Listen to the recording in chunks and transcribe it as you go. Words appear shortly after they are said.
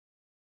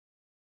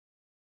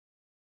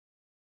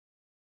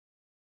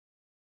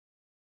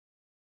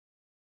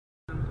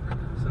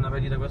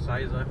ابعد ايدك بس،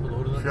 عايز اخد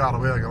اوردر. في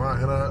عربيه يا جماعه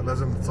هنا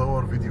لازم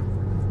نتصور فيديو،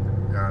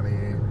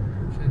 يعني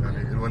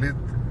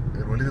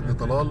الوليد ابن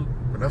طلال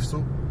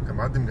بنفسه كان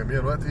معدي من جنبي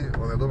دلوقتي،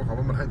 وانا يا دوبك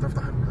عقبال ما لحقت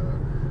افتح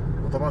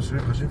وطبعا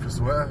شريف غشيم في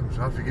السواقه مش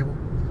عارف يجيبه.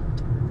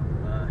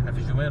 احنا في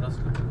الجمير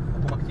اصلا،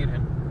 حكومه كتير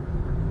هنا.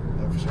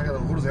 مفيش حاجه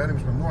للغرزه يعني،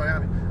 مش ممنوع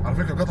يعني. على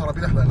فكره قطع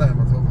عربيه احلق لها،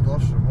 ما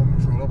تقفش، المهم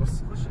مش وراه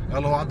بس.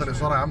 قال هو عدى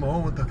الاشاره يا عم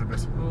اهو وانت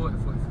هتلبسها. هو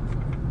واقف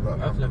لا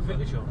قافله في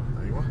الاشاره.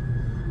 ايوه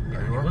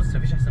يعني بص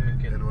مفيش احسن من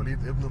كده.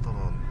 الوليد ابن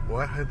طلال،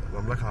 واحد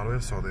المملكه العربيه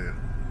السعوديه،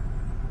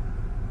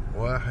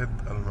 واحد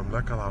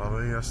المملكه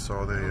العربيه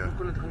السعوديه.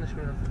 كنا دخلنا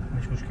شمال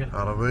مش مشكله.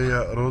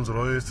 عربيه رولز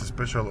رويس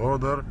سبيشال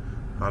اوردر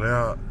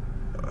عليها،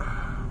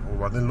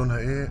 وبعدين لونها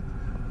ايه؟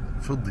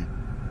 فضي.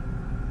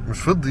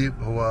 مش فضي،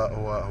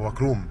 هو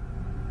كروم.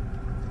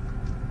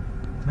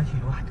 ماشي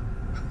لوحده،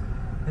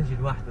 ماشي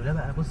لوحده. لا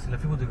بقى بص، لا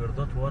في بودي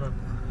جاردات ورا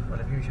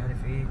ولا في مش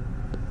عارف ايه.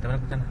 انت مالك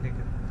بتنح ليه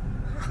كده؟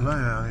 لا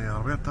يعني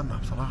عربيه تنح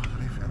بصراحه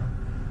شريف يعني.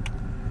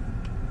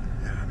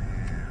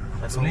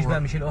 ما تقوليش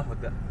بقى ميشيل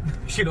احد بقى.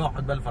 ميشيل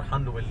احد بقى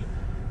الفرحان له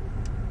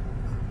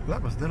لا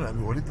بس ده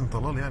وليد بن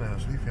طلال يعني يا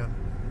شريف يعني.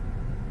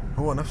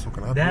 هو نفسه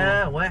كان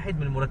ده واحد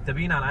من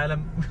المرتبين على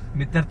العالم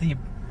من الترتيب.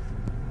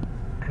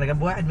 احنا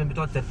جنب واحد من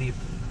بتوع الترتيب.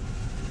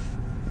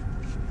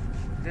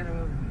 دي انا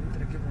انت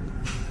راكبها.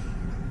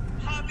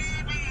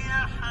 حبيبي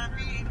يا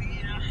حبيبي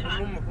يا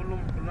حبيبي.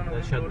 كلنا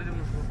وليد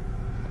المشوار.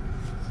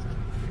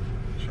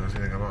 مش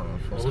عايزين يا جماعه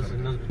بص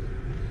الناس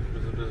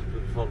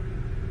بتتفرج.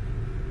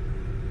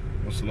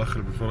 بص الاخ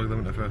اللي بيتفرج ده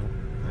من قفاه.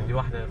 دي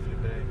واحده في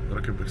البدايه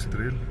راكب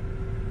اكستريل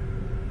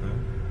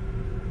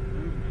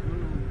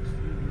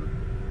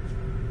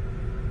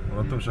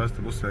ولا انت مش عايز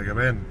تبص يا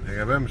جبان؟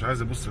 يا جبان مش عايز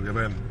تبص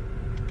الجبان.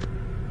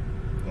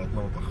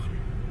 غلطنا متاخر.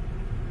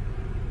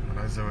 انا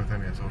عايز زاويه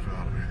ثانيه اصور فيها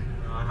العربيه دي.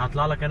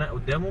 هطلع لك انا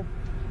قدامه.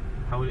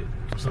 حاول